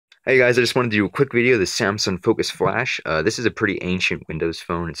Hey guys, I just wanted to do a quick video of the Samsung Focus Flash. This is a pretty ancient Windows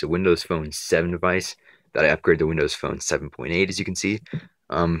phone. It's a Windows Phone 7 device that I upgraded to Windows Phone 7.8, as you can see.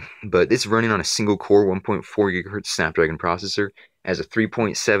 But it's running on a single core 1.4 gigahertz Snapdragon processor. It has a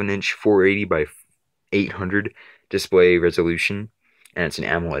 3.7-inch 480 by 800 display resolution, and it's an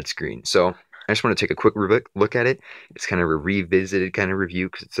AMOLED screen. So I just want to take a quick look at it. It's kind of a revisited kind of review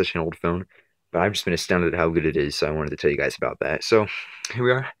because it's such an old phone. But I've just been astounded at how good it is, so I wanted to tell you guys about that. So here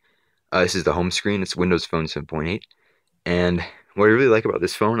we are. This is the home screen. It's Windows Phone 7.8. And what I really like about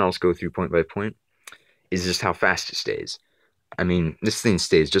this phone, I'll just go through point by point, is just how fast it stays. I mean, this thing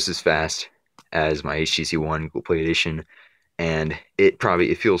stays just as fast as my HTC One Google Play Edition, and it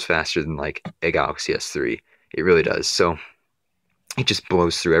feels faster than like a Galaxy S3. It really does. So it just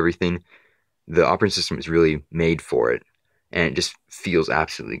blows through everything. The operating system is really made for it, and it just feels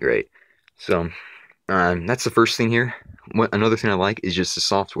absolutely great. So that's the first thing here. Another thing I like is just the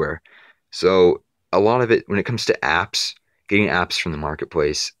software. So a lot of it, when it comes to apps, getting apps from the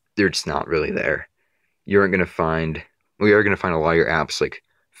marketplace, they're just not really there. You aren't gonna find, We are gonna find a lot of your apps like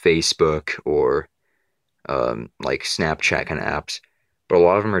Facebook or like Snapchat kind of apps, but a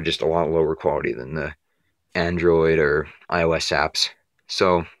lot of them are just a lot lower quality than the Android or iOS apps.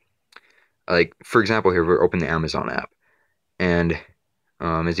 So, like for example, here we're opening the Amazon app, and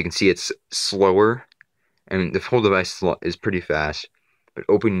as you can see, it's slower. I mean, the whole device is pretty fast, but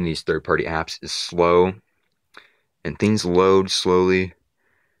opening these third-party apps is slow, and things load slowly,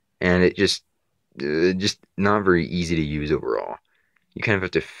 and just not very easy to use overall. You kind of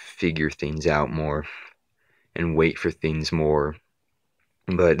have to figure things out more and wait for things more.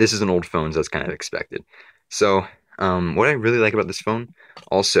 But this is an old phone, so that's kind of expected. So, what I really like about this phone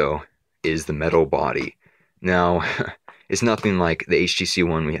also is the metal body. Now, it's nothing like the HTC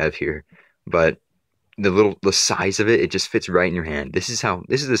One we have here, but the size of it, it just fits right in your hand. This is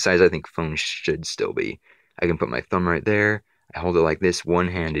the size I think phones should still be. I can put my thumb right there. I hold it like this,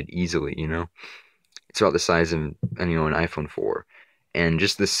 one-handed, easily, you know? It's about the size of, an iPhone 4. And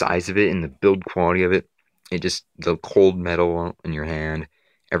just the size of it and the build quality of it, the cold metal in your hand,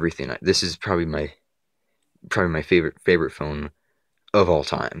 everything. This is probably my favorite phone of all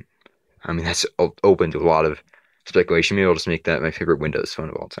time. I mean, that's open to a lot of speculation. Maybe I'll just make that my favorite Windows phone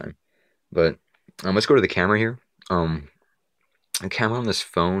of all time. But let's go to the camera here. The camera on this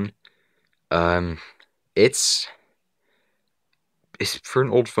phone, um, it's it's for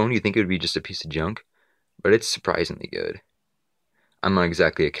an old phone. You think it would be just a piece of junk, but it's surprisingly good. I'm not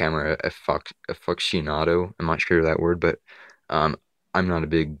exactly a camera aficionado. I'm not sure of that word, but um, I'm not a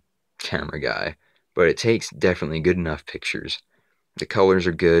big camera guy. But it takes definitely good enough pictures. The colors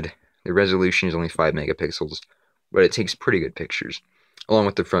are good. The resolution is only 5 megapixels, but it takes pretty good pictures. Along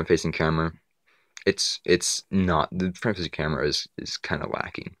with the front-facing camera, it's not the front-facing camera is kind of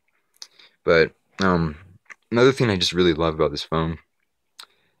lacking. But another thing I just really love about this phone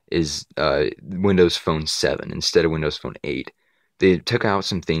is Windows Phone 7 instead of Windows Phone 8. They took out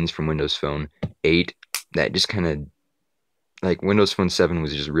some things from Windows Phone 8 that just kind of, like, Windows Phone 7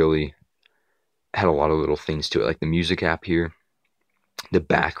 was just really had a lot of little things to it, like the music app here, the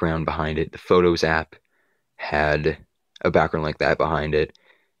background behind it, the Photos app had a background like that behind it,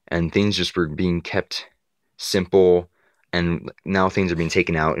 and things just were being kept simple, and now things are being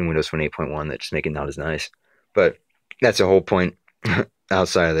taken out in Windows Phone 8.1 that just make it not as nice. But that's a whole point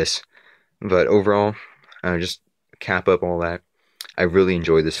outside of this. But overall, just cap up all that. I really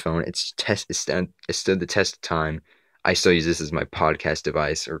enjoy this phone. It stood the test of time. I still use this as my podcast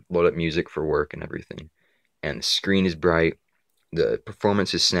device or load up music for work and everything. And the screen is bright, the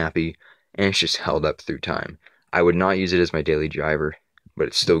performance is snappy, and it's just held up through time. I would not use it as my daily driver, but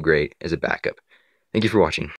it's still great as a backup. Thank you for watching.